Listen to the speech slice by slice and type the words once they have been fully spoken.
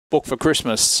book for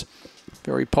Christmas.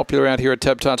 Very popular out here at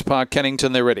Tabtarts Park,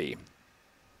 Cannington. They're ready.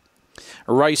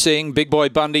 Racing, Big Boy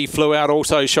Bundy flew out,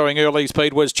 also showing early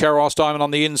speed was Charos Diamond on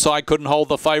the inside, couldn't hold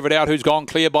the favourite out, who's gone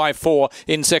clear by 4.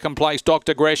 In second place,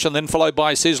 Dr. Gresham, then followed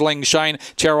by Sizzling Shane.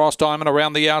 Charos Diamond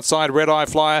around the outside, Red Eye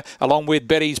Flyer, along with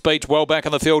Betty's Beach, well back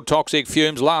in the field, Toxic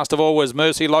Fumes. Last of all was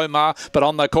Mercy Lomar, but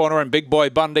on the corner, and Big Boy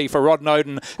Bundy for Rod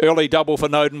Noden. Early double for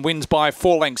Noden, wins by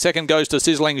 4 lengths. Second goes to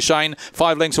Sizzling Shane,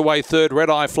 5 lengths away third, Red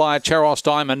Eye Flyer, Charos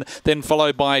Diamond, then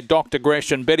followed by Dr.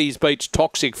 Gresham, Betty's Beach,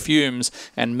 Toxic Fumes,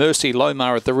 and Mercy Lomar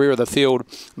at the rear of the field.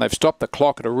 They've stopped the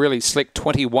clock at a really slick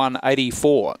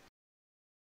 21.84.